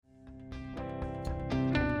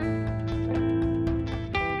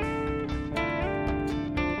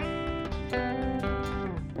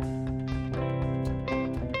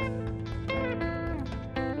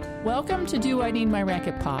Welcome to Do I Need My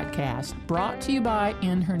Racket podcast, brought to you by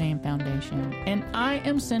In Her Name Foundation. And I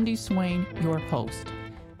am Cindy Swain, your host.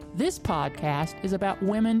 This podcast is about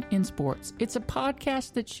women in sports. It's a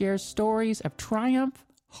podcast that shares stories of triumph,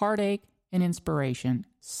 heartache, and inspiration,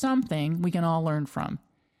 something we can all learn from.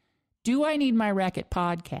 Do I Need My Racket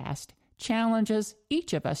podcast challenges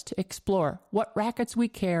each of us to explore what rackets we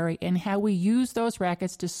carry and how we use those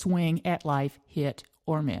rackets to swing at life, hit,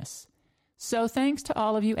 or miss. So thanks to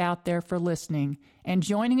all of you out there for listening and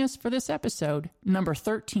joining us for this episode, number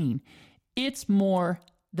 13. It's more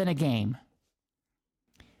than a game.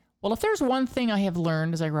 Well, if there's one thing I have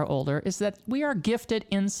learned as I grow older, is that we are gifted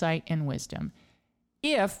insight and wisdom,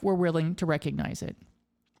 if we're willing to recognize it.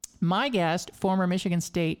 My guest, former Michigan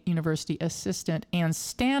State University assistant and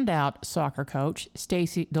standout soccer coach,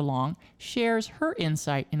 Stacy Delonge, shares her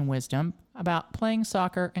insight and wisdom about playing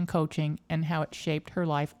soccer and coaching and how it shaped her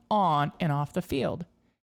life on and off the field.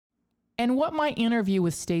 And what my interview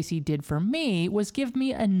with Stacy did for me was give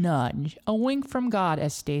me a nudge, a wink from God,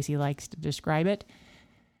 as Stacy likes to describe it,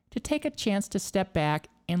 to take a chance to step back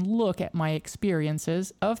and look at my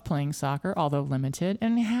experiences of playing soccer, although limited,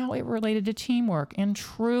 and how it related to teamwork and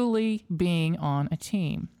truly being on a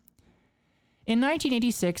team. In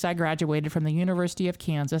 1986, I graduated from the University of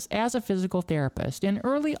Kansas as a physical therapist, and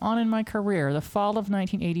early on in my career, the fall of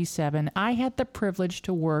 1987, I had the privilege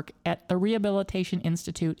to work at the Rehabilitation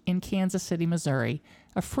Institute in Kansas City, Missouri,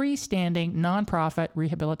 a freestanding nonprofit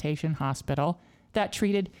rehabilitation hospital that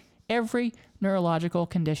treated every neurological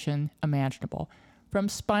condition imaginable, from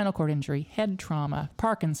spinal cord injury, head trauma,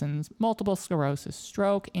 Parkinson's, multiple sclerosis,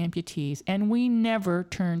 stroke, amputees, and we never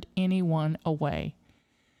turned anyone away.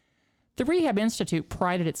 The Rehab Institute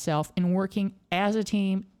prided itself in working as a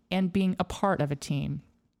team and being a part of a team.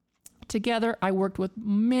 Together, I worked with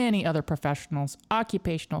many other professionals,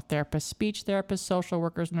 occupational therapists, speech therapists, social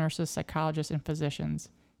workers, nurses, psychologists, and physicians.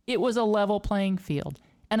 It was a level playing field,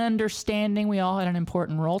 an understanding we all had an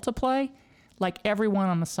important role to play, like everyone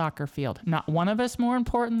on the soccer field. Not one of us more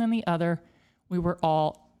important than the other. We were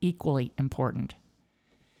all equally important.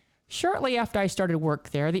 Shortly after I started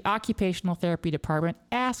work there, the occupational therapy department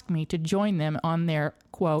asked me to join them on their,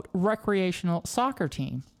 quote, recreational soccer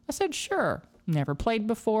team. I said, sure. Never played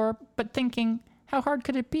before, but thinking, how hard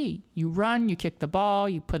could it be? You run, you kick the ball,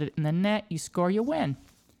 you put it in the net, you score, you win.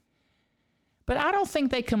 But I don't think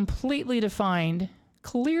they completely defined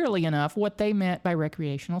clearly enough what they meant by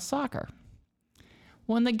recreational soccer.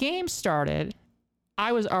 When the game started,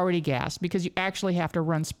 I was already gassed because you actually have to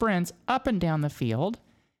run sprints up and down the field.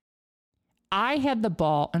 I had the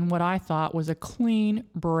ball in what I thought was a clean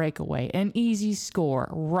breakaway, an easy score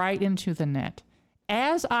right into the net.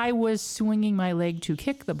 As I was swinging my leg to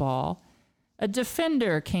kick the ball, a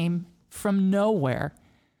defender came from nowhere,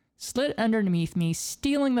 slid underneath me,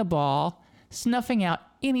 stealing the ball, snuffing out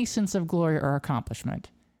any sense of glory or accomplishment.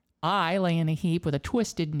 I lay in a heap with a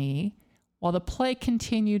twisted knee while the play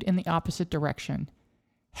continued in the opposite direction.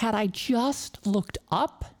 Had I just looked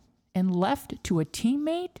up and left to a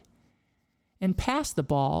teammate and passed the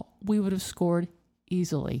ball, we would have scored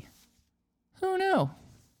easily. Who knew,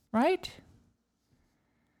 right?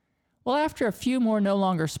 Well, after a few more no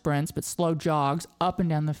longer sprints, but slow jogs up and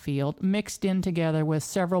down the field, mixed in together with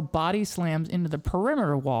several body slams into the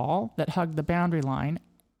perimeter wall that hugged the boundary line,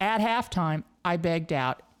 at halftime, I begged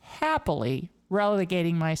out, happily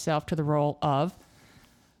relegating myself to the role of,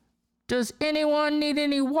 does anyone need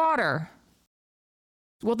any water?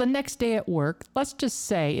 Well, the next day at work, let's just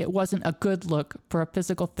say it wasn't a good look for a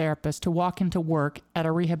physical therapist to walk into work at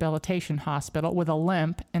a rehabilitation hospital with a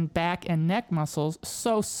limp and back and neck muscles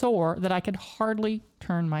so sore that I could hardly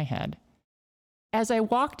turn my head. As I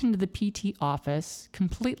walked into the PT office,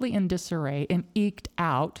 completely in disarray, and eked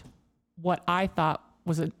out what I thought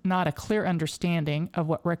was not a clear understanding of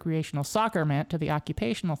what recreational soccer meant to the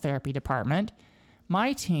occupational therapy department,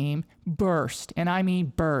 my team burst, and I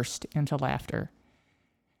mean burst, into laughter.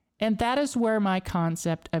 And that is where my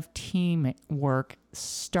concept of teamwork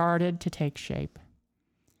started to take shape.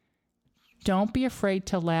 Don't be afraid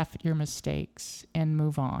to laugh at your mistakes and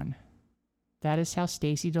move on. That is how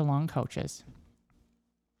Stacy Delonge coaches.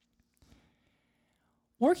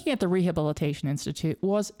 Working at the Rehabilitation Institute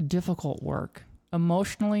was difficult work,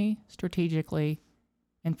 emotionally, strategically,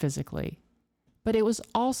 and physically. But it was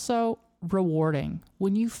also rewarding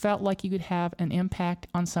when you felt like you could have an impact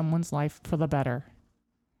on someone's life for the better.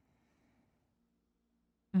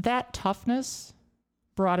 That toughness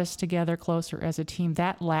brought us together closer as a team.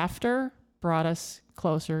 That laughter brought us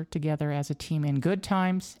closer together as a team in good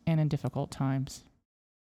times and in difficult times.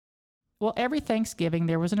 Well, every Thanksgiving,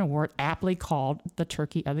 there was an award aptly called the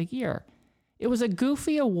Turkey of the Year. It was a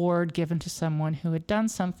goofy award given to someone who had done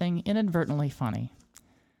something inadvertently funny.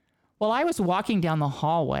 While I was walking down the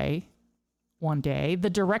hallway one day,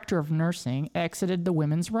 the director of nursing exited the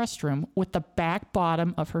women's restroom with the back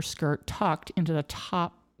bottom of her skirt tucked into the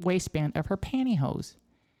top waistband of her pantyhose.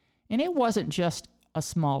 And it wasn't just a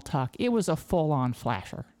small tuck, it was a full-on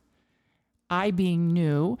flasher. I, being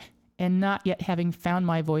new and not yet having found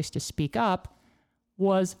my voice to speak up,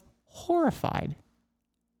 was horrified.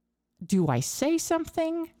 Do I say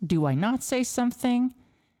something? Do I not say something?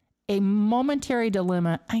 A momentary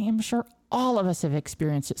dilemma I am sure all of us have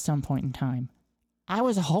experienced at some point in time. I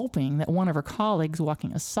was hoping that one of her colleagues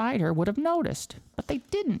walking aside her would have noticed, but they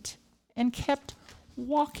didn't and kept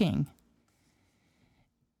walking.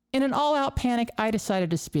 In an all-out panic, I decided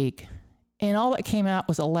to speak, and all that came out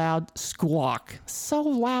was a loud squawk. So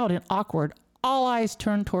loud and awkward, all eyes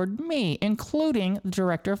turned toward me, including the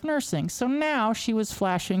director of nursing. So now she was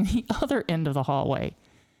flashing the other end of the hallway.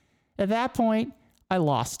 At that point, I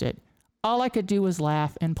lost it. All I could do was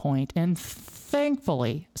laugh and point, and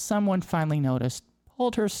thankfully, someone finally noticed,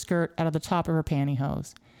 pulled her skirt out of the top of her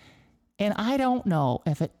pantyhose. And I don't know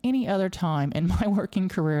if at any other time in my working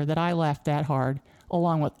career that I laughed that hard,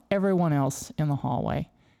 along with everyone else in the hallway.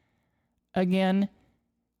 Again,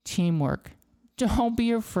 teamwork. Don't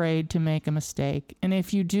be afraid to make a mistake. And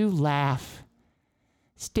if you do, laugh.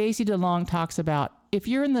 Stacy Delonge talks about, if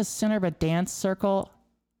you're in the center of a dance circle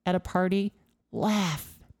at a party,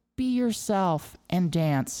 laugh, be yourself, and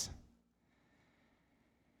dance.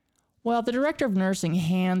 Well, the director of nursing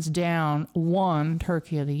hands down won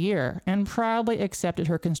Turkey of the Year and proudly accepted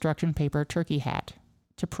her construction paper turkey hat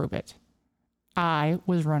to prove it. I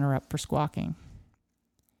was runner-up for squawking.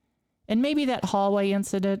 And maybe that hallway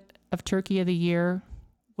incident of Turkey of the Year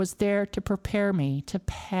was there to prepare me, to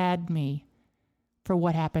pad me for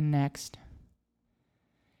what happened next.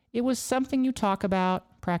 It was something you talk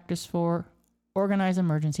about, practice for, organize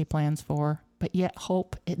emergency plans for, but yet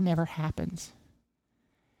hope it never happens.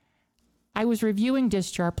 I was reviewing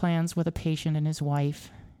discharge plans with a patient and his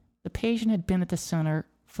wife. The patient had been at the center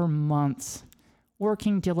for months,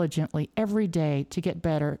 working diligently every day to get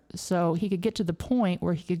better so he could get to the point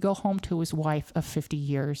where he could go home to his wife of 50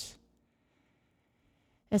 years.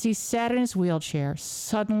 As he sat in his wheelchair,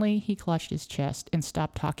 suddenly he clutched his chest and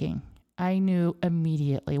stopped talking. I knew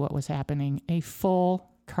immediately what was happening, a full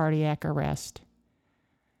cardiac arrest.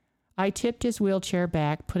 I tipped his wheelchair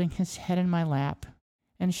back, putting his head in my lap,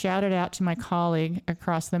 and shouted out to my colleague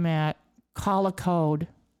across the mat, "Call a code."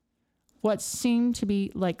 What seemed to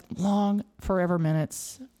be like long, forever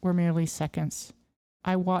minutes were merely seconds.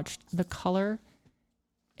 I watched the color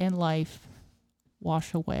and life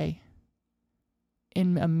wash away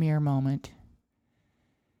in a mere moment.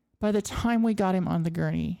 By the time we got him on the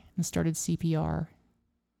gurney and started CPR,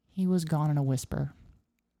 he was gone in a whisper.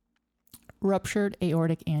 Ruptured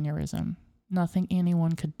aortic aneurysm. Nothing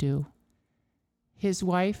anyone could do. His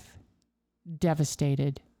wife,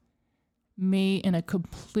 devastated. Me in a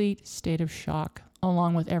complete state of shock,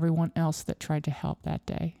 along with everyone else that tried to help that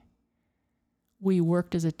day. We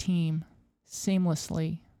worked as a team,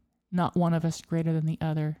 seamlessly, not one of us greater than the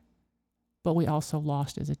other, but we also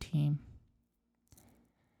lost as a team.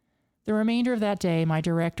 The remainder of that day, my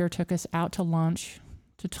director took us out to lunch,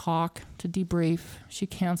 to talk, to debrief. She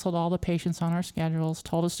canceled all the patients on our schedules,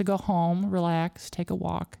 told us to go home, relax, take a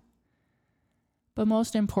walk. But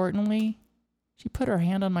most importantly, she put her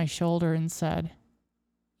hand on my shoulder and said,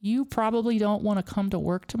 "You probably don't want to come to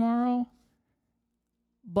work tomorrow,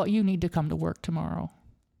 but you need to come to work tomorrow."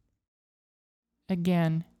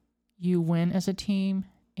 Again, you win as a team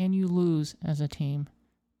and you lose as a team,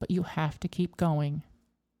 but you have to keep going,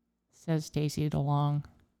 says Stacy Delonge.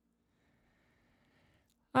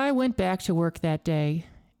 I went back to work that day,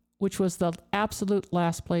 which was the absolute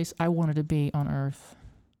last place I wanted to be on earth.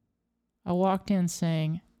 I walked in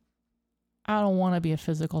saying, "I don't want to be a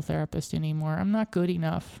physical therapist anymore. I'm not good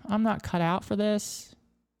enough. I'm not cut out for this.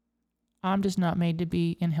 I'm just not made to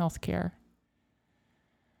be in healthcare."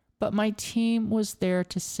 But my team was there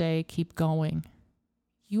to say, "Keep going.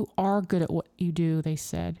 You are good at what you do," they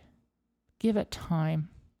said. "Give it time."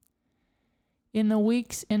 In the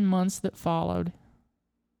weeks and months that followed,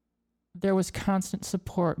 there was constant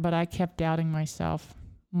support, but I kept doubting myself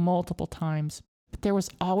multiple times. But there was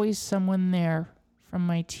always someone there from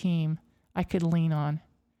my team I could lean on.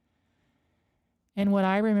 And what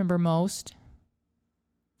I remember most,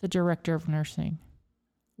 the director of nursing,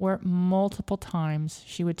 where multiple times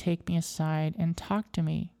she would take me aside and talk to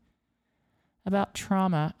me about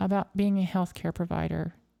trauma, about being a healthcare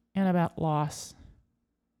provider, and about loss.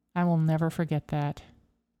 I will never forget that.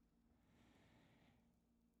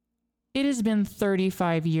 It has been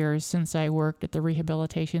 35 years since I worked at the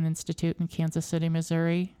Rehabilitation Institute in Kansas City,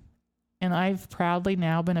 Missouri, and I've proudly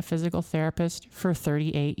now been a physical therapist for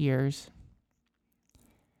 38 years.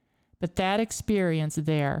 But that experience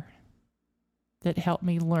there that helped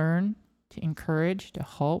me learn to encourage, to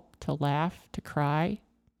hope, to laugh, to cry,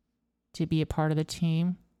 to be a part of the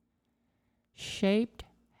team, shaped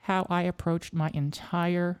how I approached my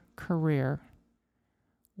entire career.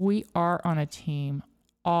 We are on a team,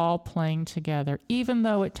 all playing together, even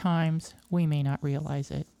though at times we may not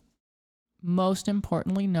realize it. Most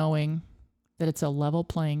importantly, knowing that it's a level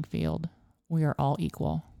playing field. We are all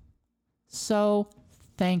equal. So,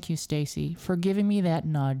 thank you, Stacy, for giving me that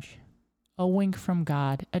nudge, a wink from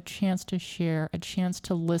God, a chance to share, a chance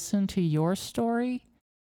to listen to your story,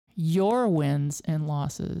 your wins and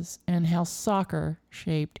losses, and how soccer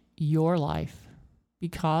shaped your life.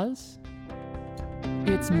 Because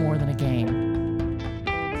it's more than a game.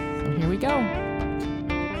 So here we go.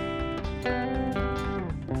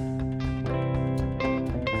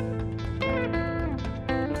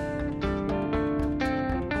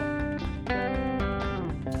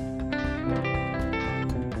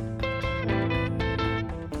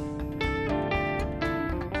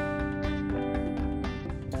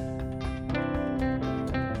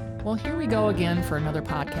 Well, here we go again for another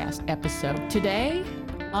podcast episode. Today,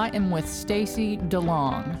 I am with Stacy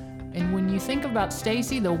Delonge. And when you think about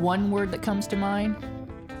Stacy, the one word that comes to mind,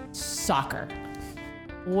 soccer.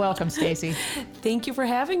 Welcome, Stacy. Thank you for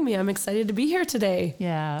having me. I'm excited to be here today.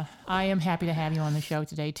 Yeah, I am happy to have you on the show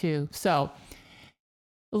today, too. So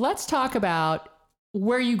let's talk about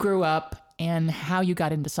where you grew up and how you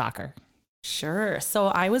got into soccer. Sure. So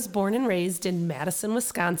I was born and raised in Madison,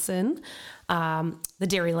 Wisconsin, the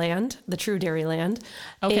Dairyland, the true Dairyland.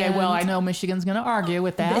 Okay, And well, I know Michigan's going to argue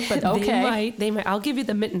with that, but okay. They might. I'll give you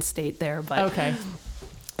the mitten state there, but Okay.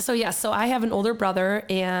 So I have an older brother,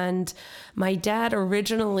 and my dad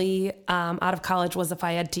originally, out of college, was a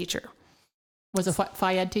Phi Ed teacher. Was a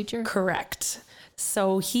Phi Ed teacher? Correct.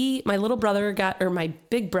 So my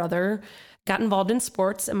big brother got involved in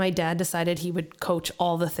sports, and my dad decided he would coach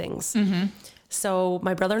all the things. Mm-hmm. So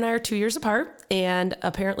my brother and I are 2 years apart, and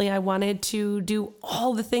apparently I wanted to do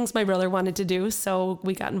all the things my brother wanted to do. So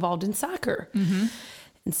we got involved in soccer. Mm-hmm.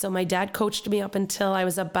 And so my dad coached me up until I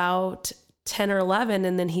was about 10 or 11.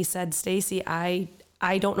 And then he said, Stacy, I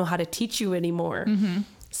don't know how to teach you anymore. Mm-hmm.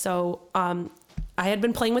 So, I had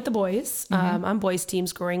been playing with the boys, on boys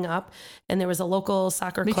teams growing up, and there was a local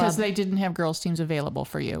soccer club. Because they didn't have girls teams available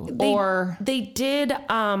for you, they did.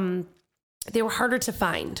 They were harder to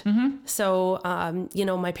find. Mm-hmm. So,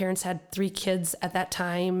 my parents had 3 kids at that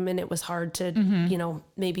time, and it was hard to,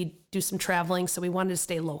 maybe do some traveling. So we wanted to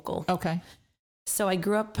stay local. Okay. So I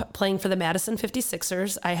grew up playing for the Madison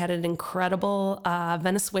 56ers. I had an incredible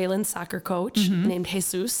Venezuelan soccer coach named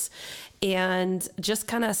Jesus, and just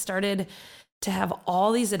kind of started to have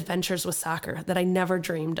all these adventures with soccer that I never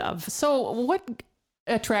dreamed of. So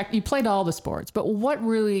you played all the sports, but what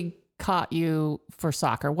really caught you for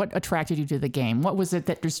soccer? What attracted you to the game? What was it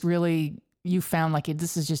that just really, you found like,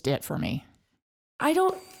 this is just it for me?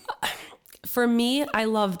 For me, I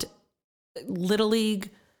loved Little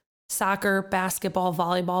League, soccer, basketball,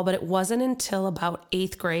 volleyball, but it wasn't until about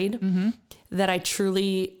 8th grade that I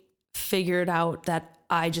truly figured out that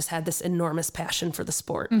I just had this enormous passion for the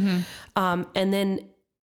sport. And then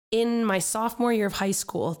in my sophomore year of high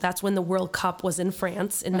school, that's when the World Cup was in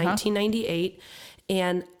France in 1998,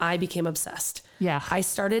 and I became obsessed. Yeah. I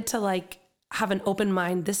started to have an open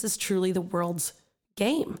mind. This is truly the world's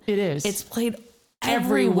game. It is. It's played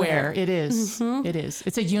everywhere. It is. Mm-hmm. It is.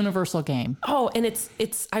 It's a universal game. Oh, and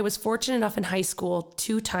I was fortunate enough in high school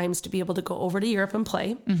 2 times to be able to go over to Europe and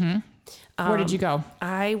play. Mm-hmm. Where did you go?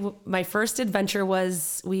 My first adventure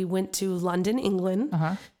was we went to London, England.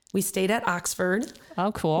 We stayed at Oxford.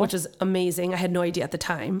 Oh, cool. Which is amazing. I had no idea at the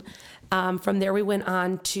time. From there, we went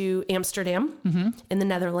on to Amsterdam in the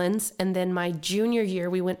Netherlands. And then my junior year,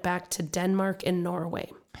 we went back to Denmark and Norway.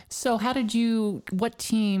 So what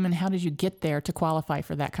team and how did you get there to qualify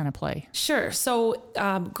for that kind of play? Sure. So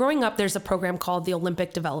growing up, there's a program called the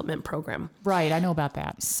Olympic Development Program. Right. I know about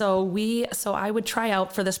that. So I would try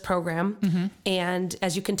out for this program. And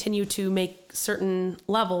as you continue to make certain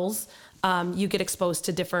levels, you get exposed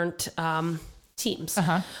to different teams.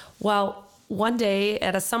 Well, one day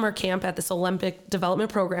at a summer camp at this Olympic Development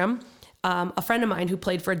Program, a friend of mine who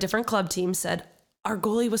played for a different club team said, our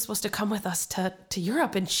goalie was supposed to come with us to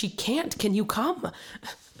Europe and she can't. Can you come?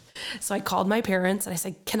 So I called my parents and I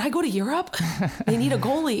said, can I go to Europe? They need a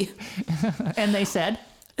goalie. And they said,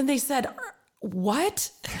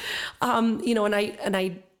 what? And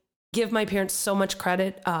I give my parents so much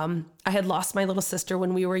credit. I had lost my little sister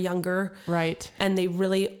when we were younger. Right. And they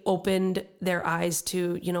really opened their eyes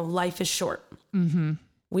to, life is short. Mm-hmm.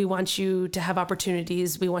 We want you to have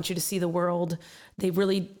opportunities. We want you to see the world. They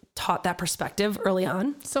really taught that perspective early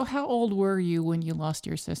on. So how old were you when you lost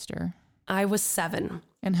your sister? I was 7.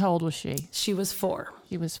 And how old was she? She was 4.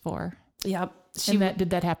 She was 4. Yep. Did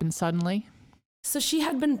that happen suddenly? So she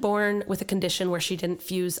had been born with a condition where she didn't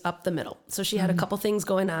fuse up the middle. So she had a couple things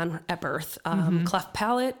going on at birth. Cleft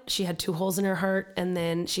palate, she had 2 holes in her heart, and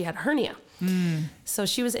then she had a hernia. So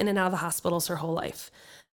she was in and out of the hospitals her whole life.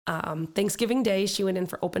 Thanksgiving Day, she went in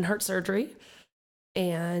for open heart surgery,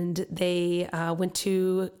 and they went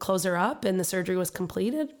to close her up, and the surgery was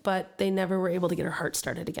completed, but they never were able to get her heart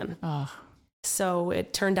started again. Oh. So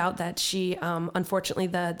it turned out that she, unfortunately,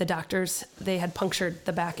 the doctors, they had punctured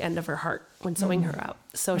the back end of her heart when sewing her out.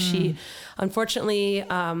 So she, unfortunately,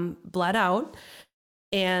 bled out.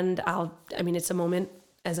 And it's a moment,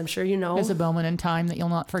 as I'm sure you know. It's a moment in time that you'll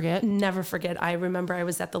not forget. Never forget. I remember I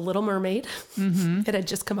was at The Little Mermaid. It had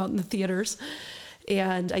just come out in the theaters.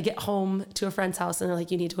 And I get home to a friend's house, and they're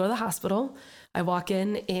like, you need to go to the hospital. I walk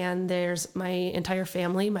in, and there's my entire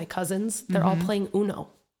family, my cousins. They're all playing Uno.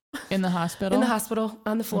 In the hospital? In the hospital,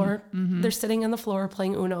 on the floor. They're sitting on the floor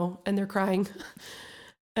playing Uno, and they're crying.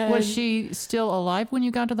 And was she still alive when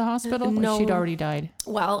you got to the hospital? No. Or she'd already died?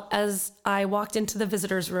 Well, as I walked into the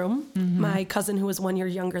visitor's room, my cousin, who was 1 year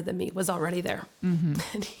younger than me, was already there.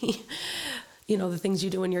 And he, the things you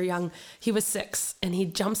do when you're young, he was 6, and he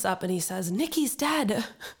jumps up and he says, "Nikki's dead."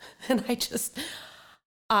 And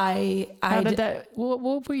How did that,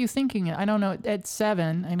 what were you thinking? I don't know. At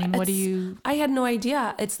 7, I had no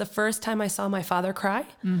idea. It's the first time I saw my father cry.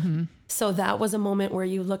 So that was a moment where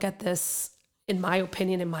you look at this, in my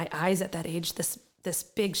opinion, in my eyes at that age, this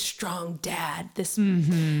big, strong dad, this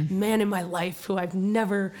man in my life who I've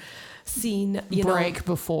never seen, break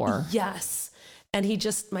before. Yes. And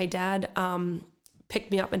my dad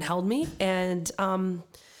picked me up and held me. And,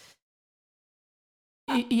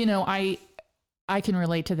 I can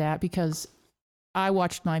relate to that because I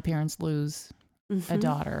watched my parents lose a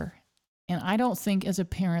daughter. And I don't think as a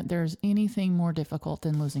parent, there's anything more difficult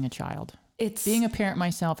than losing a child. It's being a parent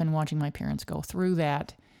myself and watching my parents go through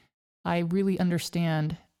that. I really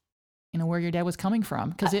understand, where your dad was coming from,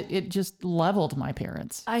 because it just leveled my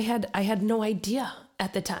parents. I had no idea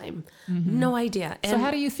at the time. No idea. And so how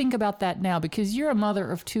do you think about that now? Because you're a mother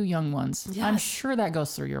of 2 young ones. Yes. I'm sure that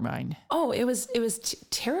goes through your mind. Oh, it was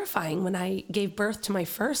terrifying. When I gave birth to my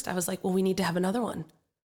first, I was like, well, we need to have another one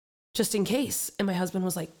just in case. And my husband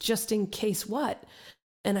was like, just in case what?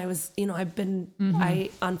 And I was,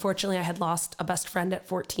 unfortunately I had lost a best friend at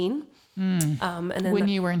 14. And then when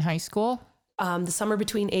you were in high school? The summer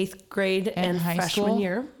between 8th grade and freshman school?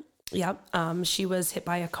 year. Yep. She was hit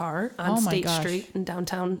by a car on State Street in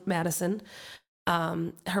downtown Madison.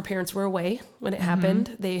 Her parents were away when it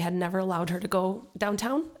happened. They had never allowed her to go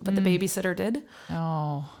downtown, but the babysitter did.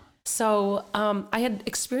 Oh. So I had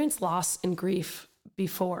experienced loss and grief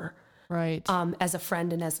before. Right. As a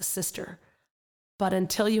friend and as a sister. But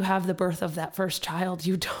until you have the birth of that first child,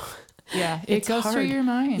 you don't. Yeah, it goes through your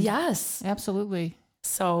mind. Yes. Absolutely.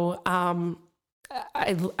 So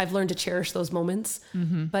I've learned to cherish those moments.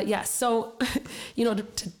 But yes, so,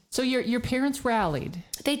 So your parents rallied.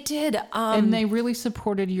 They did. And they really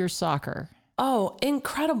supported your soccer. Oh,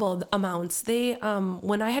 incredible amounts. They,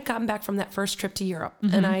 when I had gotten back from that first trip to Europe,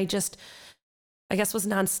 and I guess was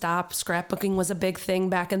nonstop. Scrapbooking was a big thing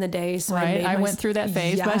back in the day. So I went through that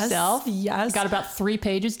phase myself. Yes. Got about 3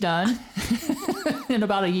 pages done in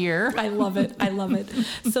about a year. I love it.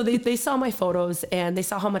 So they saw my photos, and they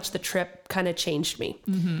saw how much the trip kind of changed me.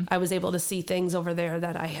 I was able to see things over there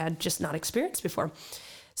that I had just not experienced before.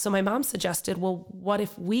 So my mom suggested, well, what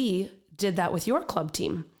if we did that with your club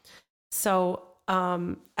team? So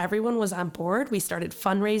everyone was on board. We started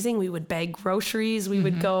fundraising. We would bag groceries. We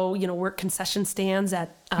would go, work concession stands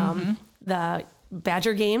at the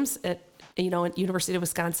Badger games at University of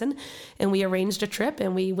Wisconsin. And we arranged a trip,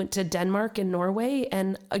 and we went to Denmark and Norway.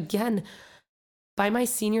 And again, by my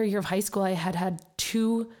senior year of high school, I had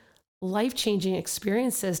 2 life-changing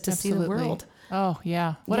experiences to see the world. Oh,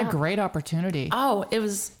 yeah. What a great opportunity. Oh, it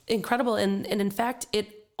was incredible. And in fact,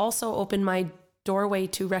 it also opened my doorway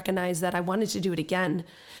to recognize that I wanted to do it again.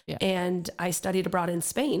 Yeah. And I studied abroad in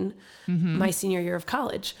Spain my senior year of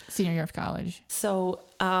college. So,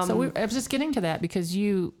 I was just getting to that because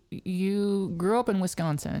you grew up in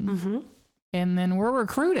Wisconsin and then were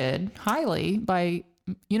recruited highly by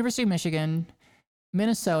University of Michigan,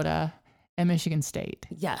 Minnesota, and Michigan State.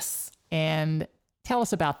 Yes. And tell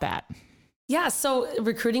us about that. Yeah. So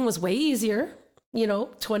recruiting was way easier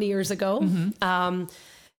 20 years ago.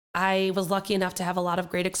 I was lucky enough to have a lot of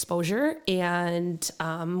great exposure, and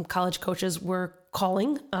college coaches were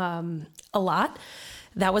calling a lot.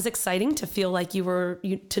 That was exciting to feel like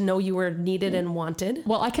to know you were needed and wanted.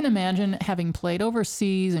 Well, I can imagine having played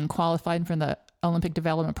overseas and qualified for the Olympic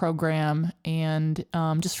Development Program, and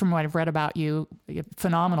just from what I've read about you, a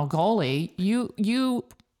phenomenal goalie. You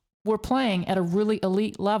were playing at a really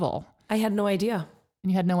elite level. I had no idea.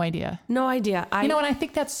 And you had no idea. No idea. And I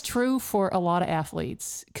think that's true for a lot of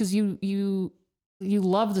athletes, because you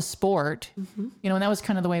love the sport, and that was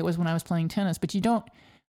kind of the way it was when I was playing tennis, but you don't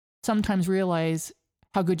sometimes realize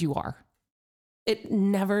how good you are. It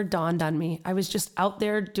never dawned on me. I was just out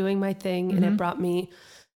there doing my thing, and it brought me,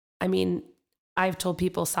 I've told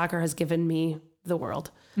people soccer has given me the world.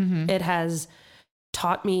 It has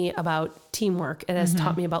taught me about teamwork. It has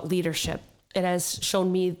taught me about leadership. It has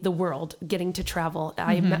shown me the world, getting to travel.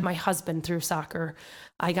 I met my husband through soccer.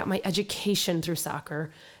 I got my education through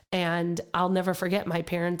soccer. And I'll never forget my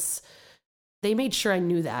parents. They made sure I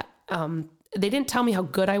knew that. They didn't tell me how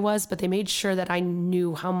good I was, but they made sure that I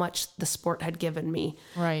knew how much the sport had given me.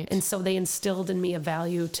 Right. And so they instilled in me a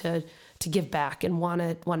value to give back and want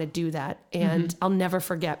to do that. And I'll never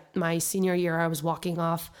forget my senior year. I was walking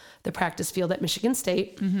off the practice field at Michigan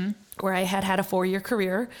State, where I had a 4-year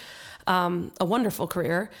career, a wonderful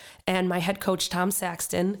career. And my head coach, Tom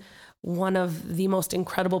Saxton, one of the most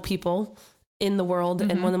incredible people in the world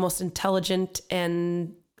and one of the most intelligent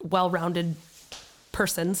and well-rounded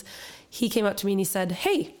persons, he came up to me and he said,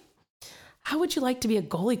 "Hey, how would you like to be a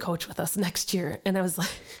goalie coach with us next year?" And I was like,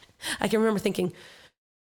 I can remember thinking,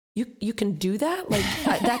 you can do that? Like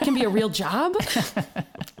that can be a real job?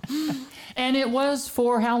 And it was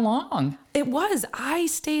for how long? It was. I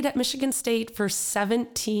stayed at Michigan State for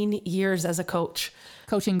 17 years as a coach.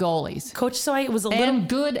 Coaching goalies. So I was a little... And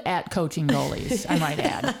good at coaching goalies, I might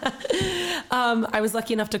add. I was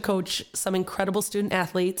lucky enough to coach some incredible student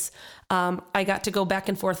athletes. I got to go back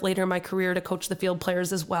and forth later in my career to coach the field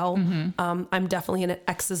players as well. I'm definitely an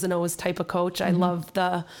X's and O's type of coach. I love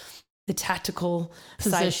the tactical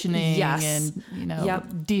positioning side.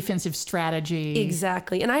 and defensive strategy.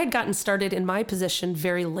 Exactly. And I had gotten started in my position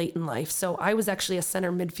very late in life. So I was actually a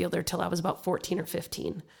center midfielder till I was about 14 or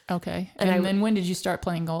 15. Okay. And then when did you start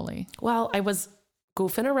playing goalie? Well, I was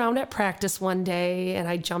goofing around at practice one day and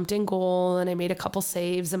I jumped in goal and I made a couple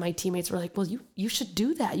saves and my teammates were like, "Well, you should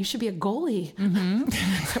do that. You should be a goalie."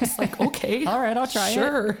 I was like, "Okay. All right, I'll try it."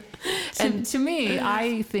 Sure. And to me,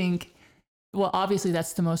 I think, well, obviously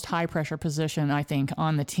that's the most high pressure position, I think,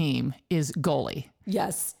 on the team is goalie.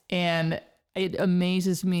 Yes. And it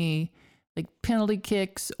amazes me, like penalty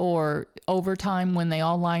kicks or overtime when they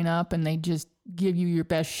all line up and they just give you your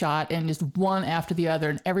best shot and just one after the other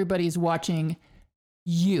and everybody's watching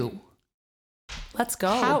you. Let's go.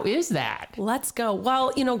 How is that? Let's go.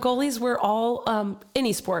 Well, goalies were all,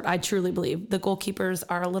 any sport, I truly believe. The goalkeepers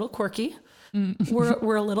are a little quirky.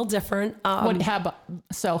 We're a little different. How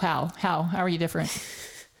are you different?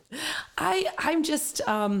 I'm just,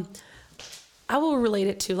 I will relate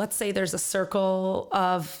it to, let's say there's a circle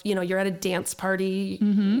of, you're at a dance party,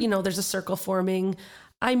 there's a circle forming.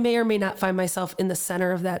 I may or may not find myself in the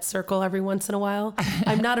center of that circle every once in a while.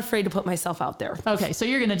 I'm not afraid to put myself out there. Okay. So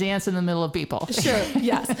you're going to dance in the middle of people. Sure.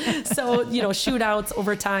 Yes. So, shootouts,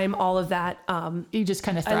 overtime, all of that. You just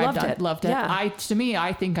kind of thrived on it. Loved it. Yeah.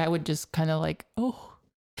 I think I would just kind of like,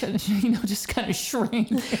 just kind of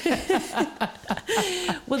shrink.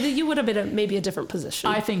 Well, you would have been maybe a different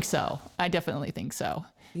position. I think so. I definitely think so.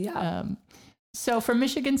 Yeah. So from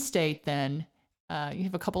Michigan State, then, you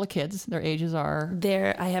have a couple of kids. Their ages are...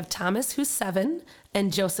 I have Thomas, who's 7,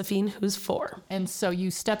 and Josephine, who's 4. And so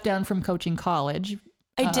you stepped down from coaching college.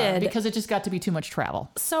 I did. Because it just got to be too much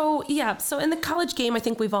travel. So, yeah. So in the college game, I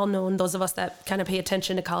think we've all known, those of us that kind of pay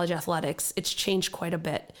attention to college athletics, it's changed quite a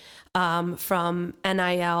bit. From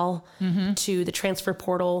NIL to the transfer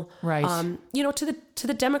portal. Right. To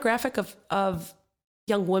the demographic of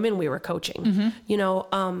young women we were coaching.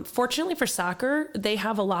 Fortunately for soccer, they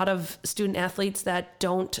have a lot of student athletes that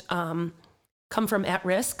don't come from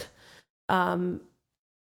at-risk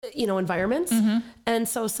environments. And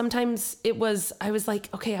so sometimes I was like,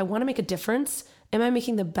 okay, I want to make a difference. Am I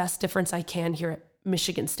making the best difference I can here at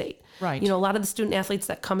Michigan State? Right. A lot of the student athletes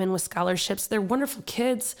that come in with scholarships, they're wonderful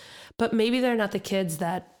kids, but maybe they're not the kids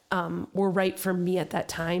that were right for me at that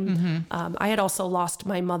time. I had also lost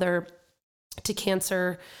my mother to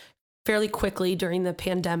cancer fairly quickly during the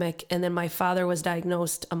pandemic. And then my father was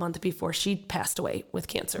diagnosed a month before she passed away with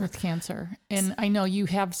cancer. And I know you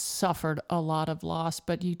have suffered a lot of loss,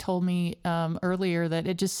 but you told me earlier that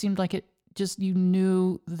it just seemed like it just, you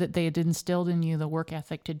knew that they had instilled in you the work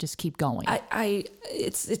ethic to just keep going?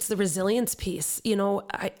 It's the resilience piece.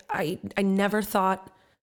 I never thought,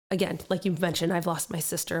 again, like you mentioned, I've lost my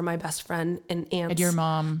sister, my best friend, and aunts. And your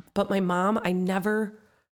mom. But my mom, I never,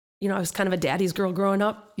 I was kind of a daddy's girl growing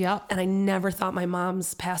up. Yeah. And I never thought my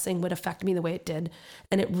mom's passing would affect me the way it did.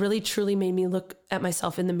 And it really, truly made me look at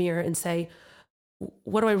myself in the mirror and say,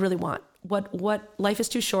 what do I really want? What life is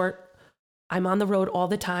too short. I'm on the road all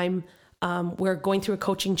the time. We're going through a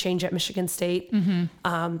coaching change at Michigan State.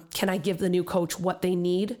 Mm-hmm. Can I give the new coach what they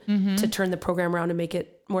need to turn the program around and make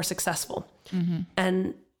it more successful? Mm-hmm.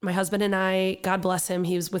 And my husband and I, God bless him,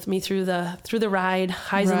 he was with me through the ride,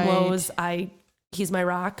 highs and lows. He's my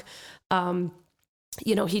rock.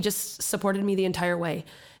 He just supported me the entire way.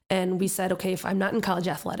 And we said, okay, if I'm not in college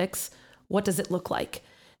athletics, what does it look like?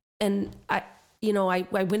 And I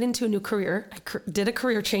went into a new career. I did a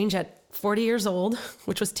career change at 40 years old,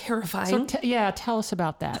 which was terrifying. So tell us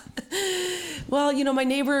about that. Well, my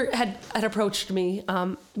neighbor had approached me.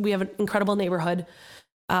 We have an incredible neighborhood.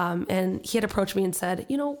 And he had approached me and said,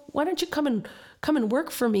 why don't you come and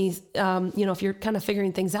work for me? If you're kind of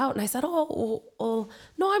figuring things out. And I said, no,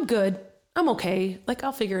 I'm good. I'm okay. Like,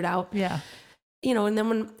 I'll figure it out. Yeah. And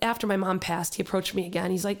then after my mom passed, he approached me again.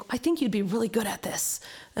 He's like, I think you'd be really good at this.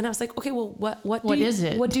 And I was like, okay, well, what is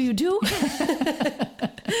it? What do you do?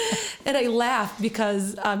 And I laughed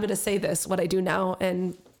because I'm going to say this, what I do now.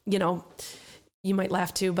 And, you might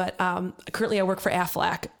laugh too, but currently I work for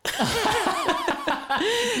Aflac.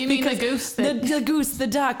 You mean the goose? The goose, the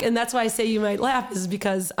duck. And that's why I say you might laugh, is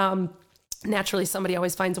because naturally somebody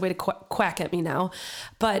always finds a way to quack at me now.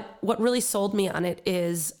 But what really sold me on it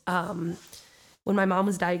is when my mom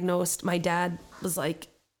was diagnosed, my dad was like,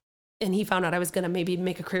 and he found out I was going to maybe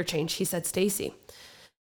make a career change. He said, Stacy,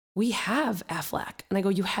 we have Aflac. And I go,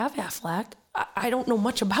 you have Aflac? I don't know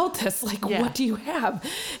much about this. Like, What do you have?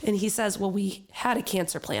 And he says, well, we had a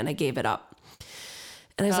cancer plan. I gave it up.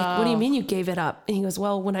 And I was like, what do you mean you gave it up? And he goes,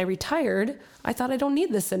 well, when I retired, I thought I don't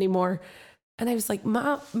need this anymore. And I was like,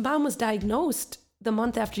 Mom was diagnosed the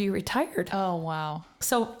month after you retired. Oh, wow.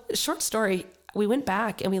 So short story, we went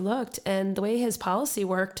back and we looked, and the way his policy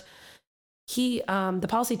worked, the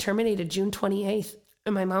policy terminated June 28th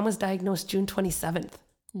and my mom was diagnosed June 27th.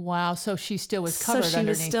 Wow. So she still was covered underneath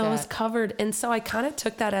that. So she still was covered. And so I kind of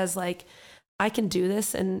took that as like, I can do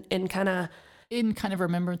this and kind of, in kind of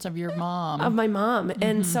remembrance of your mom. Of my mom.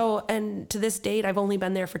 Mm-hmm. And to this date, I've only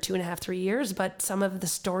been there for 2.5, 3 years, but some of the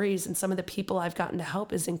stories and some of the people I've gotten to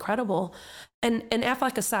help is incredible. And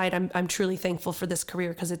Aflac aside, I'm truly thankful for this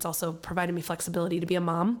career because it's also provided me flexibility to be a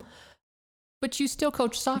mom. But you still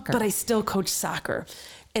coach soccer. But I still coach soccer.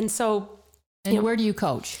 And so... And where do you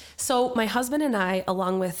coach? So my husband and I,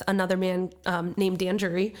 along with another man named Dan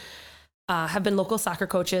Jury, have been local soccer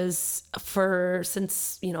coaches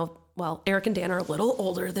since, Eric and Dan are a little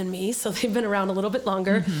older than me, so they've been around a little bit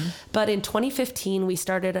longer. Mm-hmm. But in 2015, we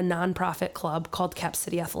started a nonprofit club called Cap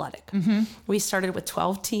City Athletic. Mm-hmm. We started with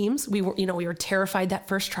 12 teams. We were terrified that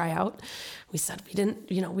first tryout. We said we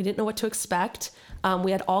didn't know what to expect.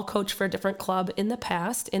 We had all coached for a different club in the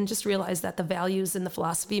past and just realized that the values and the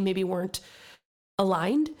philosophy maybe weren't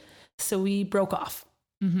aligned. So we broke off.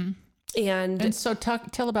 Mm-hmm. And so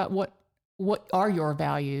tell about what are your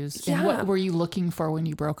values and what were you looking for when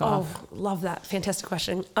you broke off? Oh, love that. Fantastic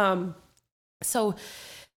question. So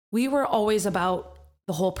we were always about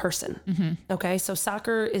the whole person. Mm-hmm. Okay. So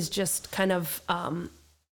soccer is just kind of, I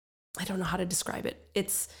don't know how to describe it.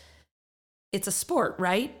 It's a sport,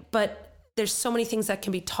 right? But there's so many things that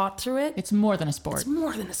can be taught through it. It's more than a sport. It's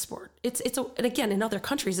more than a sport. And again, in other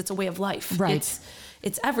countries, it's a way of life. Right.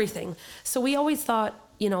 It's everything. So we always thought,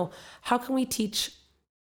 how can we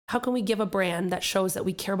give a brand that shows that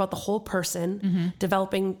we care about the whole person, mm-hmm.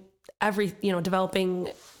 developing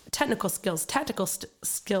technical skills, tactical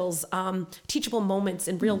skills, teachable moments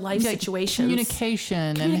in real life situations.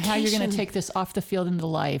 Communication and how you're going to take this off the field into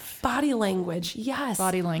life. Body language. Yes.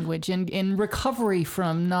 Body language and recovery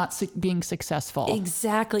from not being successful.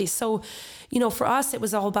 Exactly. So, for us, it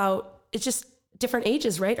was all about, it's just different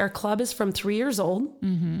ages, right? Our club is from 3 years old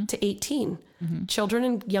mm-hmm. to 18. Mm-hmm. Children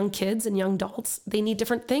and young kids and young adults, they need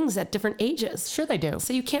different things at different ages. Sure they do.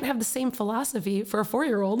 So you can't have the same philosophy for a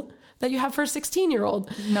 4-year-old that you have for a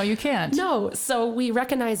 16-year-old. No, you can't. No. So we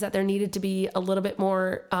recognized that there needed to be a little bit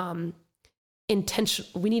more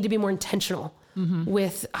intentional. We need to be more intentional mm-hmm.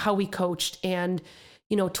 with how we coached and,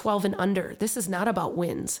 12 and under. This is not about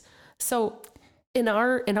wins. So in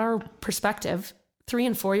our perspective, 3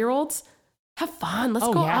 and 4-year-olds, have fun. Let's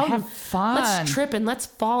go out have and fun. Let's trip and let's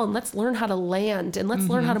fall and let's learn how to land and let's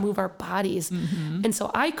learn how to move our bodies. And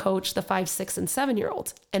so I coach the 5, 6, and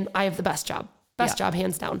 7-year-olds, and I have the best job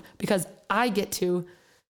hands down, because I get to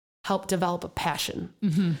help develop a passion.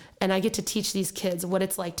 And I get to teach these kids what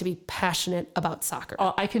it's like to be passionate about soccer.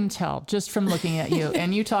 Oh, I can tell just from looking at you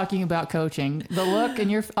and you talking about coaching, the look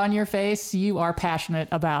on your face, you are passionate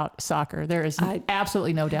about soccer. There is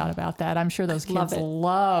absolutely no doubt about that. I'm sure those kids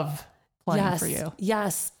love playing for you.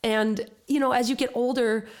 Yes. And, as you get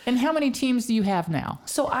older. And how many teams do you have now?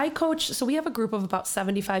 So we have a group of about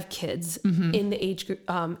 75 kids in the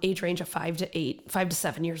age range of 5 to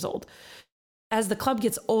 7 years old. As the club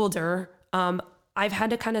gets older, I've had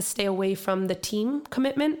to kind of stay away from the team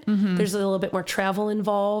commitment. There's a little bit more travel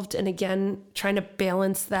involved. And again, trying to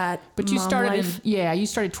balance that. But you started you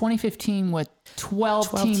started 2015 with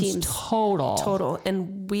 12 teams total.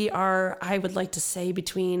 And we are, I would like to say,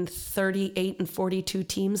 between 38 and 42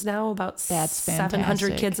 teams now, about That's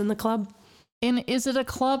 700 kids in the club. And is it a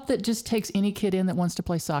club that just takes any kid in that wants to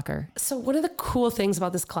play soccer? So one of the cool things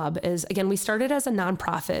about this club is, again, we started as a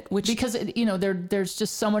nonprofit, because there's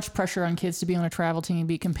just so much pressure on kids to be on a travel team,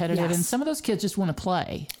 be competitive, and some of those kids just want to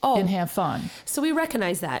play and have fun. So we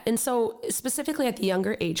recognize that, and so specifically at the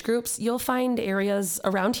younger age groups, you'll find areas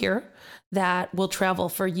around here that will travel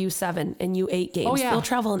for U7 and U8 games. Oh yeah, they'll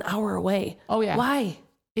travel an hour away. Oh yeah, why?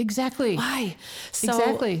 Exactly. Why?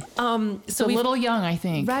 Exactly. It's a little young, I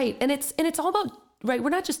think. Right. And it's all about, right. We're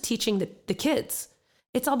not just teaching the kids.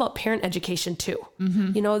 It's all about parent education too.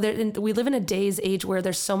 We live in a day's age where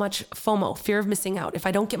there's so much FOMO, fear of missing out. If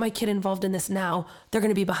I don't get my kid involved in this now, they're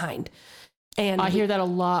going to be behind. And I hear that a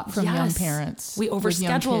lot from young parents. We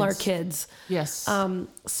overschedule our kids. Yes.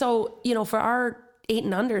 So, for our 8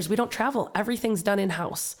 and unders, we don't travel. Everything's done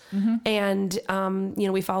in-house. And,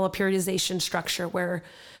 we follow a periodization structure where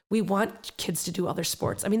we want kids to do other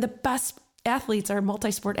sports. I mean, the best athletes are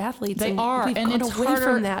multi-sport athletes. They are. We've gone away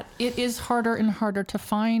from that. It is harder and harder to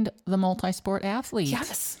find the multi-sport athlete.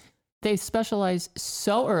 Yes. They specialize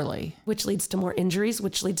so early. Which leads to more injuries,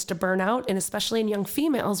 which leads to burnout. And especially in young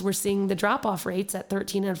females, we're seeing the drop-off rates at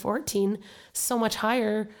 13 and 14 so much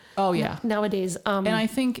higher nowadays. And I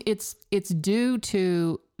think it's due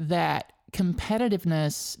to that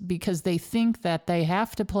competitiveness, because they think that they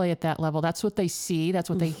have to play at that level. That's what they see. That's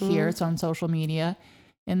what they hear. It's on social media.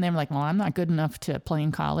 And they're like, well, I'm not good enough to play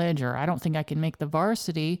in college, or I don't think I can make the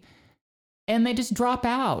varsity. And they just drop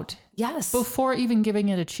out. Yes. Before even giving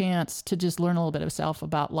it a chance to just learn a little bit of self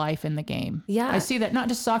about life in the game. Yeah. I see that not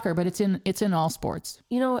just soccer, but it's in all sports.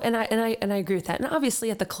 And I agree with that. And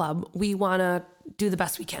obviously at the club, we want to do the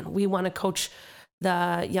best we can. We want to coach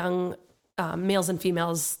the young males and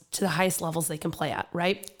females to the highest levels they can play at,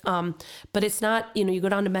 right? But it's not, you go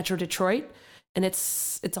down to Metro Detroit and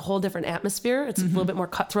it's a whole different atmosphere. It's a little bit more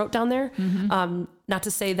cutthroat down there. Not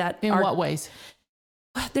to say that. In what ways?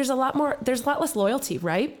 There's a lot less loyalty,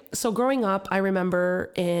 right? So growing up, I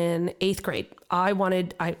remember in 8th grade, I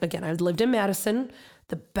lived in Madison.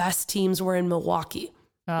 The best teams were in Milwaukee.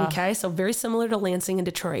 Okay. So very similar to Lansing and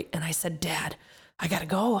Detroit. And I said, Dad, I got to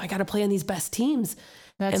go. I got to play on these best teams.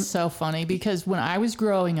 That's so funny, because when I was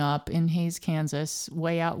growing up in Hays, Kansas,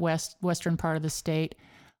 way out western part of the state,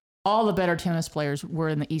 all the better tennis players were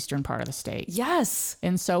in the eastern part of the state. Yes.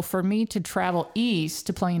 And so for me to travel east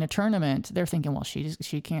to play in a tournament, they're thinking, well,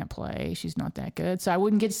 she can't play. She's not that good. So I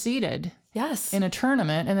wouldn't get seated. Yes. In a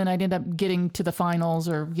tournament. And then I'd end up getting to the finals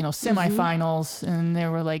or, semifinals. And they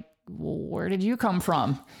were like, well, where did you come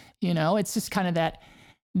from? It's just kind of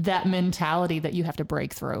that mentality that you have to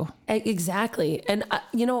break through. Exactly. And,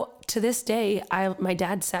 to this day, my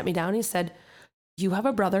dad sat me down and he said, you have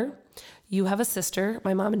a brother, you have a sister.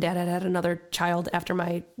 My mom and dad had another child after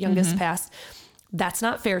my youngest passed. That's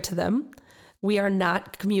not fair to them. We are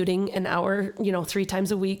not commuting an hour, 3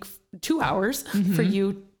 times a week, 2 hours for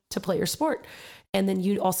you to play your sport. And then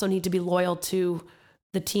you also need to be loyal to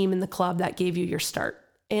the team and the club that gave you your start.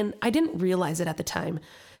 And I didn't realize it at the time,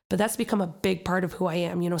 but that's become a big part of who I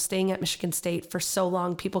am. Staying at Michigan State for so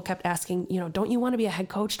long, people kept asking, don't you want to be a head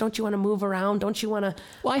coach? Don't you want to move around? Don't you want to?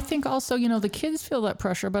 Well, I think also, the kids feel that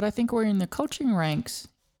pressure, but I think we're in the coaching ranks.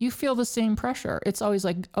 You feel the same pressure. It's always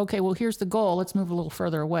like, okay, well, here's the goal. Let's move a little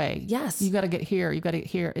further away. Yes. You got to get here. You got to get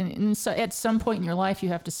here. And so at some point in your life, you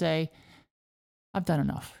have to say, I've done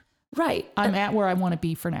enough. Right. I'm at where I want to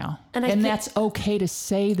be for now. And that's okay to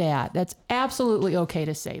say that. That's absolutely okay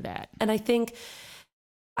to say that. And I think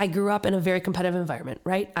I grew up in a very competitive environment,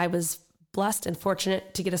 right? I was blessed and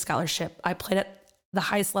fortunate to get a scholarship. I played at the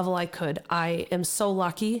highest level I could. I am so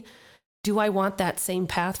lucky. Do I want that same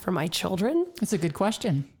path for my children? That's a good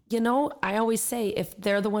question. I always say if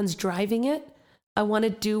they're the ones driving it, I want to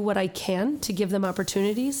do what I can to give them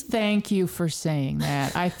opportunities. Thank you for saying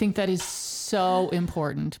that. I think that is so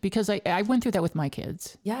important because I went through that with my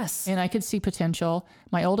kids. Yes. And I could see potential.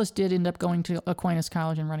 My oldest did end up going to Aquinas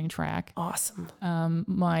College and running track. Awesome.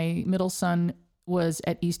 My middle son was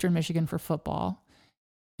at Eastern Michigan for football.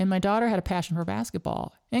 And my daughter had a passion for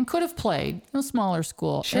basketball and could have played in a smaller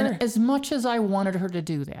school. Sure. And as much as I wanted her to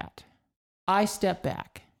do that, I stepped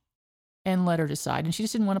back and let her decide. And she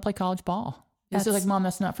just didn't want to play college ball. It's like, Mom,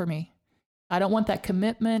 that's not for me. I don't want that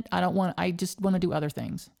commitment. I just want to do other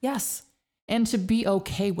things. Yes. And to be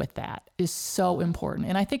okay with that is so important.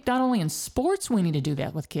 And I think not only in sports, we need to do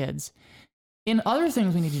that with kids. In other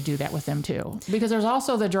things, we need to do that with them too. Because there's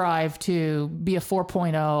also the drive to be a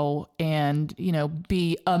 4.0 and,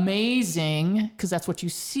 be amazing because that's what you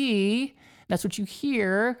see. That's what you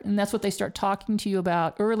hear. And that's what they start talking to you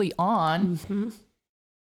about early on. Mm-hmm.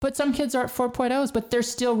 But some kids are at 4.0s, but they're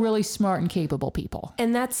still really smart and capable people.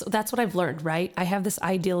 And that's what I've learned, right? I have this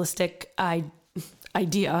idealistic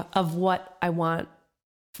idea of what I want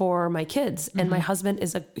for my kids. And my husband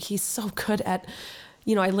he's so good at,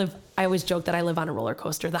 I always joke that I live on a roller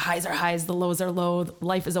coaster. The highs are highs, the lows are low.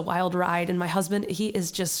 Life is a wild ride. And my husband, he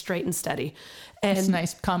is just straight and steady. And it's a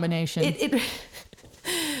nice combination.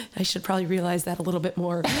 I should probably realize that a little bit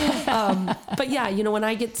more. But yeah,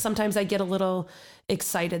 sometimes I get a little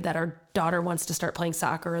excited that our daughter wants to start playing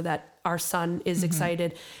soccer or that our son is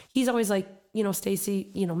excited. He's always like, Stacy,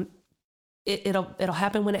 it'll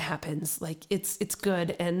happen when it happens. Like it's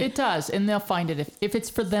good. And it does. And they'll find it. If it's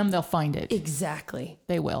for them, they'll find it. Exactly.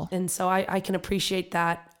 They will. And so I can appreciate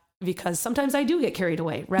that because sometimes I do get carried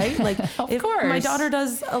away, right? Like of if course. My daughter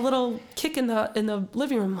does a little kick in the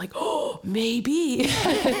living room, I'm like, oh, maybe.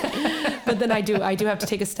 But then I do have to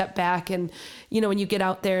take a step back. And, when you get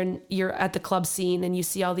out there and you're at the club scene and you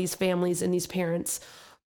see all these families and these parents,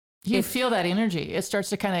 you feel that energy. It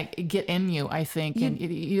starts to kind of get in you, I think. And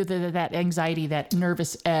that anxiety, that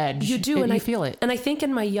nervous edge. You do. And you feel it. And I think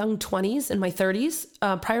in my young 20s and my 30s,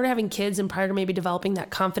 prior to having kids and prior to maybe developing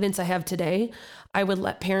that confidence I have today, I would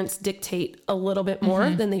let parents dictate a little bit more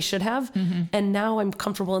than they should have. Mm-hmm. And now I'm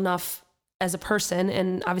comfortable enough as a person.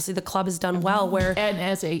 And obviously the club has done well where. And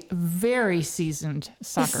as a very seasoned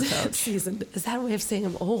soccer coach. Seasoned. Is that a way of saying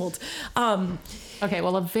I'm old? Okay.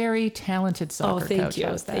 Well, a very talented soccer coach.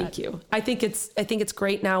 Thank you. I think it's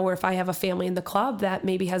great now where if I have a family in the club that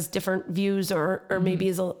maybe has different views or maybe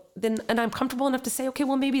and I'm comfortable enough to say, okay,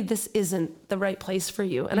 well, maybe this isn't the right place for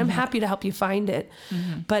you. And I'm happy to help you find it.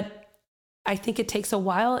 Mm-hmm. But I think it takes a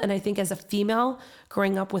while. And I think as a female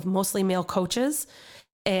growing up with mostly male coaches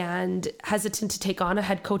and hesitant to take on a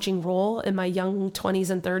head coaching role in my young 20s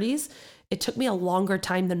and 30s, it took me a longer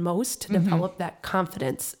time than most to develop that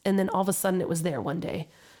confidence. And then all of a sudden it was there one day.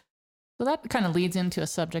 So that kind of leads into a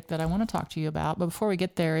subject that I want to talk to you about. But before we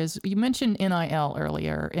get there is you mentioned NIL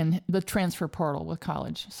earlier and the transfer portal with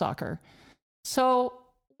college soccer. So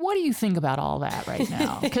what do you think about all that right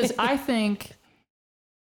now? Because I think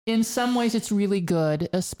in some ways it's really good,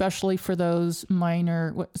 especially for those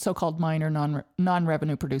so-called minor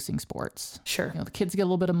non-revenue producing sports. Sure. The kids get a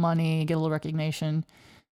little bit of money, get a little recognition.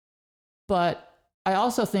 But I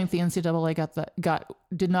also think the NCAA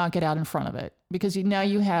did not get out in front of it because now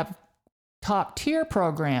you have top tier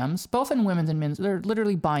programs, both in women's and men's. They're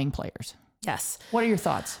literally buying players. Yes. What are your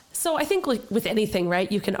thoughts? So I think like with anything,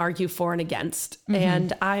 right, you can argue for and against. Mm-hmm.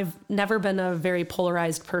 And I've never been a very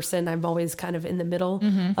polarized person. I'm always kind of in the middle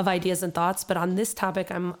of ideas and thoughts. But on this topic,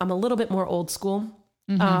 I'm a little bit more old school.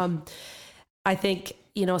 Mm-hmm. I think,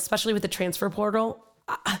 especially with the transfer portal,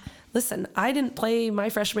 listen, I didn't play my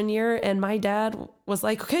freshman year and my dad was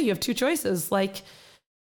like, okay, you have two choices. Like,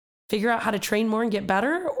 figure out how to train more and get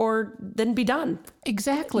better or then be done.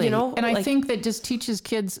 Exactly. And I think that just teaches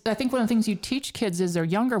kids, I think one of the things you teach kids as they're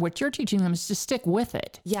younger, what you're teaching them is to stick with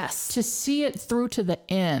it. Yes. To see it through to the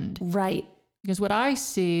end. Right. Because what I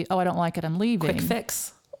see, I don't like it, I'm leaving. Quick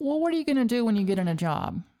fix. Well, what are you going to do when you get in a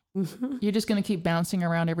job? Mm-hmm. You're just going to keep bouncing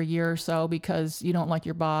around every year or so because you don't like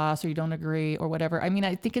your boss or you don't agree or whatever. I mean,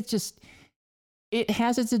 I think it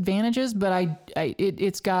has its advantages, but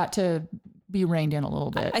it's got to be reined in a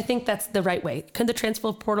little bit. I think that's the right way. Could the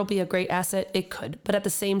transfer portal be a great asset? It could. But at the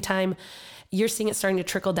same time, you're seeing it starting to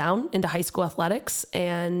trickle down into high school athletics.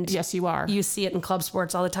 And yes, you are. You see it in club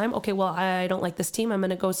sports all the time. Okay, well, I don't like this team. I'm going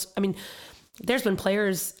to go. I mean, there's been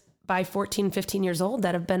players by 14, 15 years old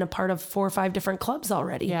that have been a part of 4 or 5 different clubs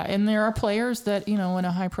already. Yeah. And there are players that, in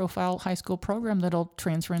a high profile high school program that'll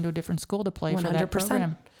transfer into a different school to play 100%. For that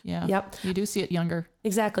program. Yeah. Yep. You do see it younger.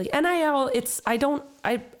 Exactly. NIL,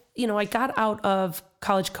 I got out of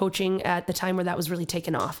college coaching at the time where that was really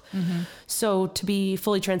taken off. So to be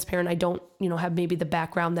fully transparent, I don't, have maybe the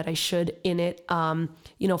background that I should in it.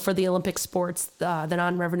 For the Olympic sports, the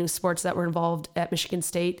non-revenue sports that were involved at Michigan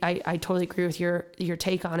State, I totally agree with your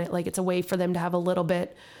take on it. Like, it's a way for them to have a little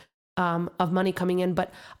bit of money coming in.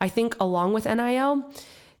 But I think along with NIL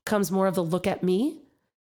comes more of the look at me.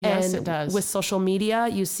 Yes, and it does. With social media,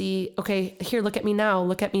 you see, okay, here, look at me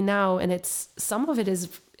now. And some of it is,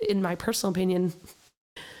 in my personal opinion,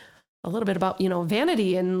 a little bit about,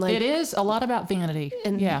 vanity and like. It is a lot about vanity.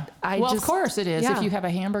 And yeah. Of course it is. Yeah. If you have a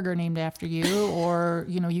hamburger named after you, or,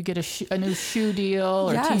 you get a new shoe deal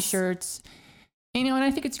or t-shirts, and I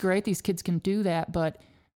think it's great. These kids can do that, but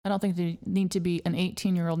I don't think they need to be an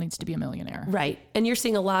 18-year-old needs to be a millionaire. Right. And you're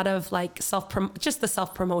seeing a lot of like just the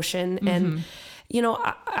self-promotion and,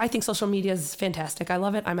 I think social media is fantastic. I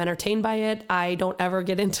love it. I'm entertained by it. I don't ever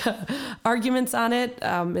get into arguments on it,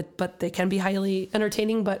 but they can be highly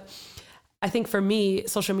entertaining. But I think for me,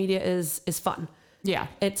 social media is fun. Yeah.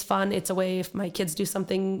 It's fun. It's a way, if my kids do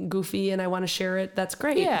something goofy and I want to share it, that's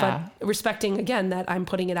great. Yeah. But respecting, again, that I'm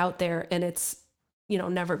putting it out there and it's,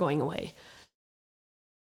 never going away.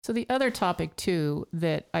 So the other topic too,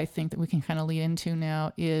 that I think that we can kind of lead into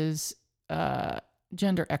now is,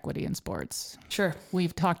 gender equity in sports. Sure.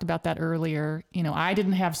 We've talked about that earlier. I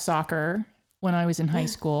didn't have soccer when I was in high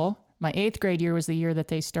school. My 8th grade year was the year that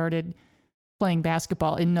they started playing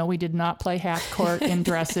basketball. And no, we did not play half court in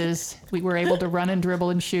dresses. We were able to run and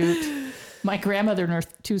dribble and shoot. My grandmother and her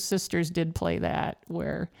 2 sisters did play that,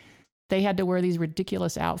 where they had to wear these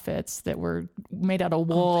ridiculous outfits that were made out of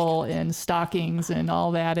wool and stockings and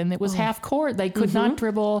all that. And it was half court. They could not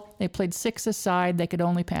dribble. They played 6-a-side. They could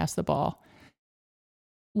only pass the ball.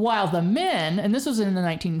 While the men, and this was in the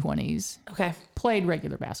 1920s, played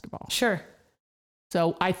regular basketball. Sure.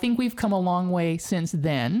 So I think we've come a long way since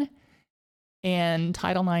then. And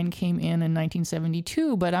Title IX came in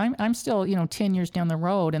 1972, but I'm still, 10 years down the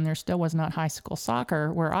road, and there still was not high school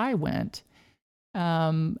soccer where I went.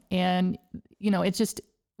 It's just,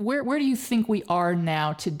 where do you think we are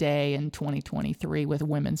now today in 2023 with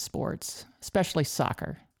women's sports, especially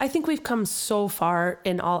soccer? I think we've come so far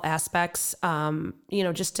in all aspects,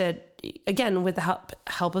 just to, again, with the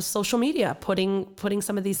help of social media, putting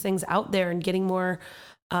some of these things out there and getting more,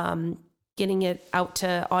 getting it out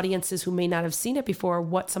to audiences who may not have seen it before,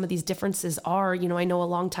 what some of these differences are. I know a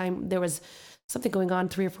long time, there was something going on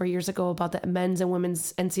 3 or 4 years ago about the men's and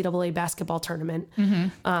women's NCAA basketball tournament.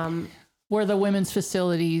 Where the women's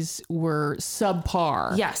facilities were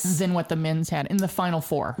subpar than what the men's had in the Final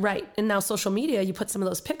Four. Right. And now social media, you put some of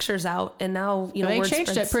those pictures out and now, they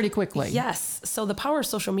changed it pretty quickly. Yes. So the power of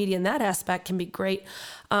social media in that aspect can be great.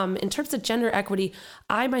 In terms of gender equity,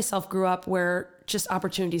 I myself grew up where just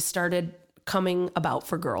opportunities started coming about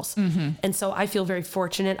for girls. And so I feel very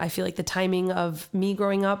fortunate. I feel like the timing of me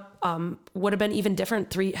growing up would have been even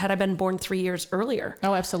different had I been born 3 years earlier.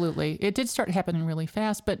 Oh, absolutely. It did start happening really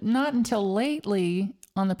fast, but not until lately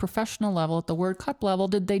on the professional level, at the World Cup level,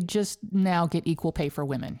 did they just now get equal pay for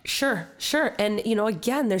women. Sure. And,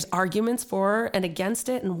 again, there's arguments for and against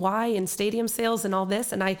it and why, and stadium sales and all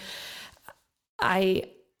this. And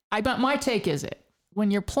but my take is when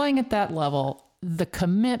you're playing at that level, the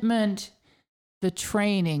commitment, the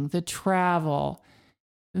training, the travel,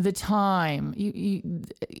 the time,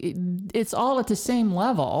 it's all at the same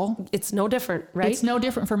level. It's no different, right? It's no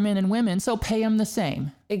different for men and women. So pay them the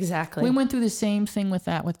same. Exactly. We went through the same thing with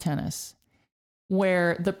tennis,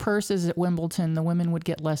 where the purses at Wimbledon, the women would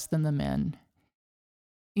get less than the men,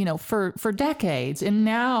 for decades. And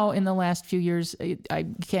now in the last few years, I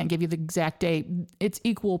can't give you the exact date, it's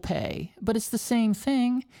equal pay, but it's the same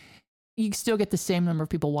thing. You still get the same number of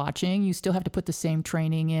people watching. You still have to put the same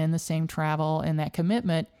training in, the same travel, and that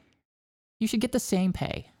commitment. You should get the same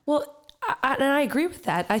pay. Well, and I agree with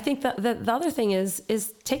that. I think that the other thing is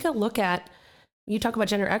take a look at, you talk about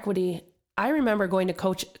gender equity. I remember going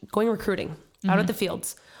recruiting out at the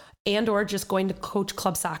fields and or just going to coach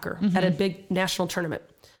club soccer at a big national tournament.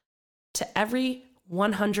 To every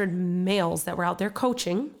 100 males that were out there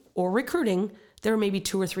coaching or recruiting, there were maybe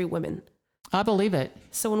 2 or 3 women. I believe it.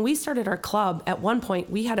 So when we started our club, at one point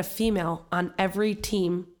we had a female on every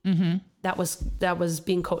team that was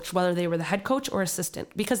being coached, whether they were the head coach or assistant,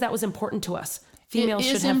 because that was important to us. Females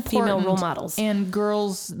should have female role models. And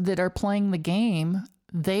girls that are playing the game,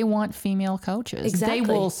 they want female coaches. Exactly. They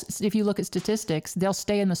will, if you look at statistics, they'll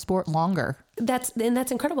stay in the sport longer. That's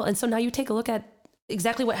incredible. And so now you take a look at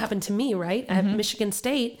exactly what happened to me, right? At Michigan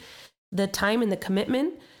State, the time and the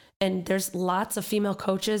commitment. And there's lots of female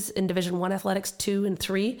coaches in Division I athletics 2 and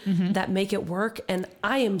 3 that make it work. And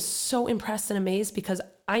I am so impressed and amazed because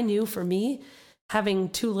I knew for me, having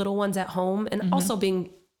 2 little ones at home and also being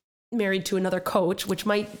married to another coach, which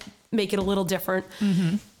might make it a little different.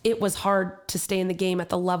 It was hard to stay in the game at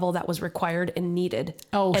the level that was required and needed.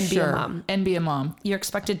 Oh, and sure. be a mom. And be a mom. You're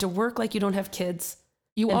expected to work like you don't have kids.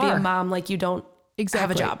 You and are. be a mom like you don't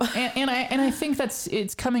have a job. And I think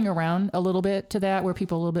it's coming around a little bit to that, where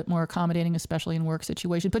people are a little bit more accommodating, especially in work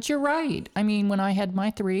situations. But you're right. I mean, when I had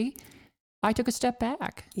my 3, I took a step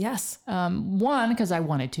back. Yes. One, because I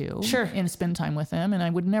wanted to. Sure. And spend time with them, and I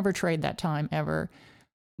would never trade that time ever.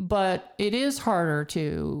 But it is harder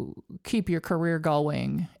to keep your career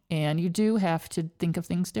going, and you do have to think of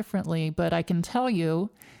things differently. But I can tell you,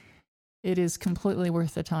 it is completely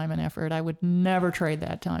worth the time and effort. I would never trade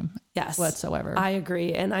that time whatsoever. I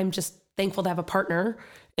agree. And I'm just thankful to have a partner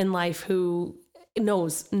in life who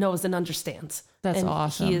knows and understands. That's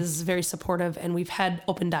awesome. He is very supportive, and we've had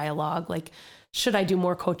open dialogue. Like, should I do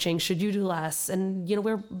more coaching? Should you do less? And,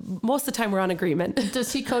 most of the time we're on agreement.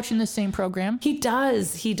 Does he coach in the same program? He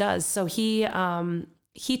does. So he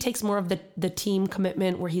takes more of the team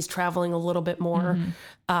commitment, where he's traveling a little bit more.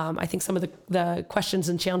 I think some of the questions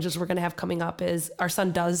and challenges we're going to have coming up is our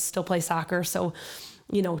son does still play soccer. So,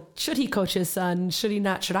 should he coach his son? Should he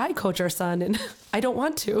not? Should I coach our son? And I don't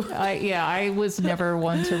want to. I was never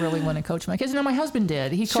one to really want to coach my kids. My husband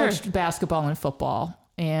did. He coached basketball and football.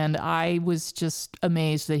 And I was just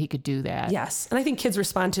amazed that he could do that. Yes. And I think kids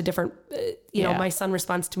respond to different, my son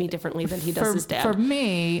responds to me differently than he does his dad. For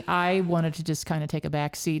me, I wanted to just kind of take a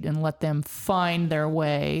back seat and let them find their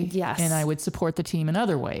way. Yes. And I would support the team in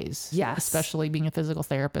other ways. Yes. Especially being a physical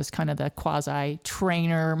therapist, kind of the quasi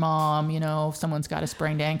trainer mom, if someone's got a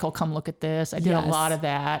sprained ankle, come look at this. I did a lot of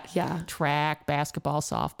that. Yeah. Track, basketball,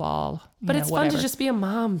 softball. But it's whatever. fun to just be a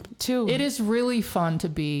mom too. It is really fun to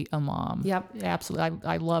be a mom. Yep. Absolutely.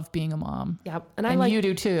 I love being a mom. Yep. And you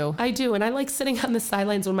do too. I do. And I like sitting on the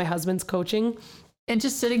sidelines when my husband's coaching. And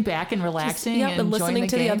just sitting back and relaxing and listening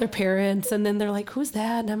to the the other parents. And then they're like, who's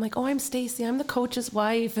that? And I'm like, oh, I'm Stacy. I'm the coach's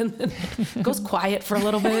wife. And then it goes quiet for a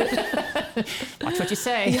little bit. Watch what you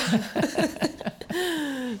say.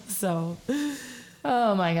 So...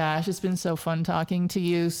 Oh my gosh, it's been so fun talking to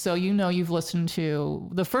you. So you've listened to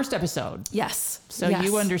the first episode. Yes. So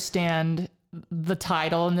you understand the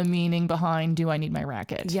title and the meaning behind Do I Need My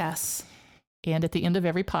Racket? Yes. And at the end of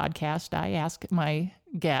every podcast, I ask my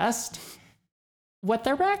guest what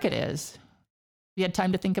their racket is. You had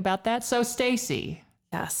time to think about that? So Stacy.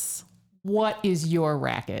 Yes. What is your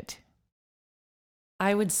racket?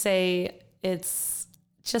 I would say it's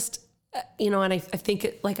just... and I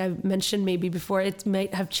think like I mentioned maybe before, it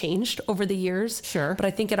might have changed over the years. Sure. But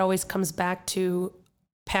I think it always comes back to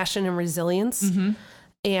passion and resilience.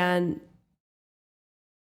 And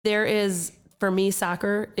there is, for me,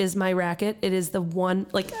 soccer is my racket. It is the one,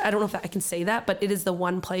 I don't know if I can say that, but it is the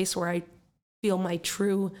one place where I feel my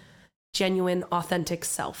true, genuine, authentic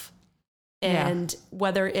self. And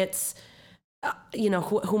whether it's,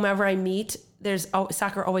 whomever I meet,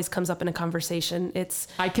 soccer always comes up in a conversation.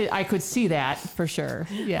 I could see that for sure.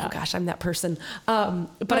 Yeah. Oh gosh, I'm that person.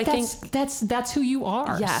 But I think that's who you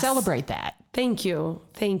are. Yes. Celebrate that. Thank you.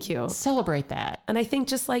 Celebrate that. And I think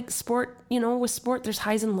just like sport, with sport, there's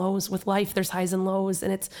highs and lows. With life, there's highs and lows.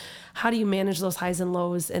 And it's how do you manage those highs and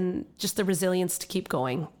lows and just the resilience to keep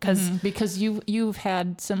going? Because you've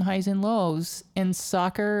had some highs and lows, and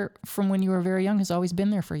soccer from when you were very young has always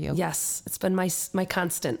been there for you. Yes. It's been my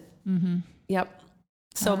constant. Yep.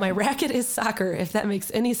 So my racket is soccer, if that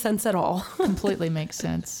makes any sense at all. Completely makes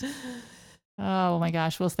sense. Oh my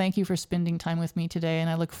gosh. Well, thank you for spending time with me today, and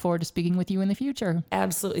I look forward to speaking with you in the future.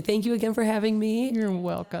 Absolutely. Thank you again for having me. You're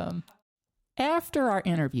welcome. After our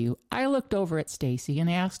interview, I looked over at Stacy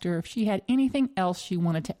and asked her if she had anything else she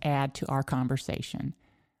wanted to add to our conversation.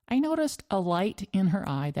 I noticed a light in her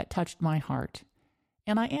eye that touched my heart,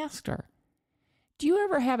 and I asked her, do you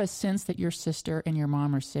ever have a sense that your sister and your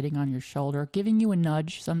mom are sitting on your shoulder, giving you a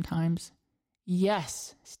nudge sometimes?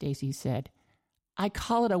 Yes, Stacy said. I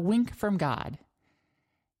call it a wink from God.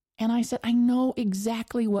 And I said, I know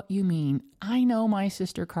exactly what you mean. I know my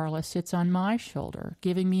sister Carla sits on my shoulder,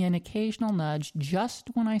 giving me an occasional nudge just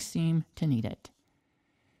when I seem to need it.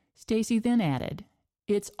 Stacy then added,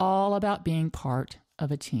 it's all about being part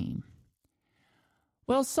of a team.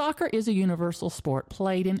 Well, soccer is a universal sport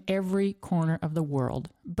played in every corner of the world,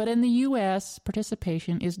 but in the U.S.,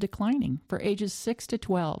 participation is declining for ages 6 to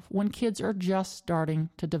 12 when kids are just starting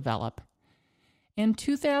to develop. In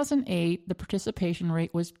 2008, the participation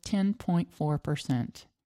rate was 10.4%.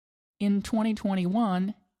 In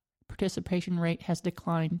 2021, participation rate has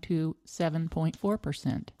declined to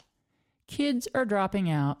 7.4%. Kids are dropping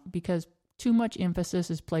out because too much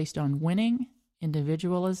emphasis is placed on winning,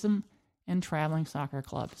 individualism, and traveling soccer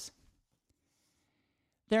clubs.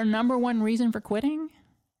 Their number one reason for quitting?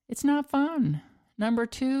 It's not fun. Number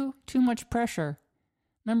 2, too much pressure.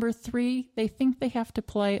 Number 3, they think they have to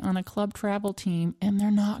play on a club travel team and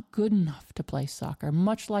they're not good enough to play soccer,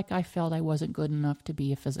 much like I felt I wasn't good enough to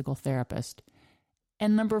be a physical therapist.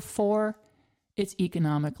 And number 4, it's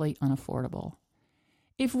economically unaffordable.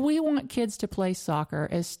 If we want kids to play soccer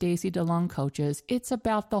as Stacy Delonge coaches, it's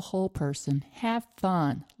about the whole person. Have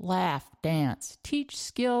fun, laugh, dance, teach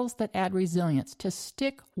skills that add resilience, to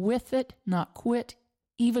stick with it, not quit,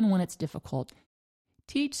 even when it's difficult.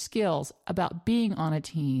 Teach skills about being on a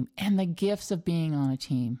team and the gifts of being on a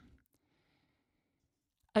team.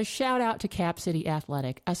 A shout out to Cap City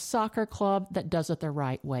Athletic, a soccer club that does it the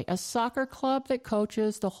right way, a soccer club that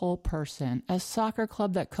coaches the whole person, a soccer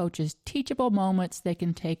club that coaches teachable moments they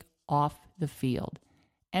can take off the field.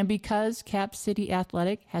 And because Cap City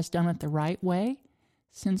Athletic has done it the right way,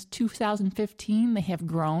 since 2015 they have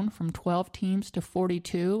grown from 12 teams to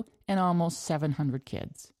 42 and almost 700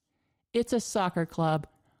 kids. It's a soccer club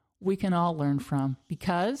we can all learn from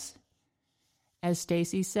because, as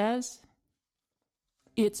Stacy says,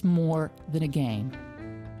 it's more than a game.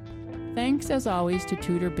 Thanks as always to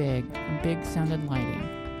Tudor Big from Big Sounded Lighting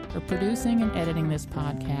for producing and editing this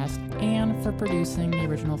podcast and for producing the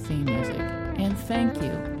original theme music. And thank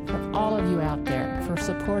you for all of you out there for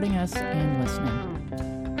supporting us and listening.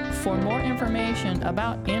 For more information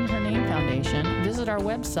about In Her Name Foundation, visit our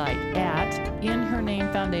website at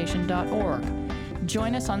inhernamefoundation.org.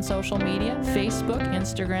 Join us on social media, Facebook,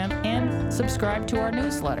 Instagram, and subscribe to our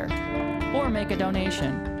newsletter. Or make a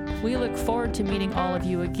donation. We look forward to meeting all of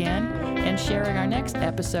you again and sharing our next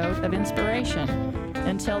episode of Inspiration.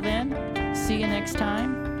 Until then, see you next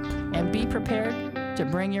time, and be prepared to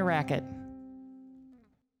bring your racket.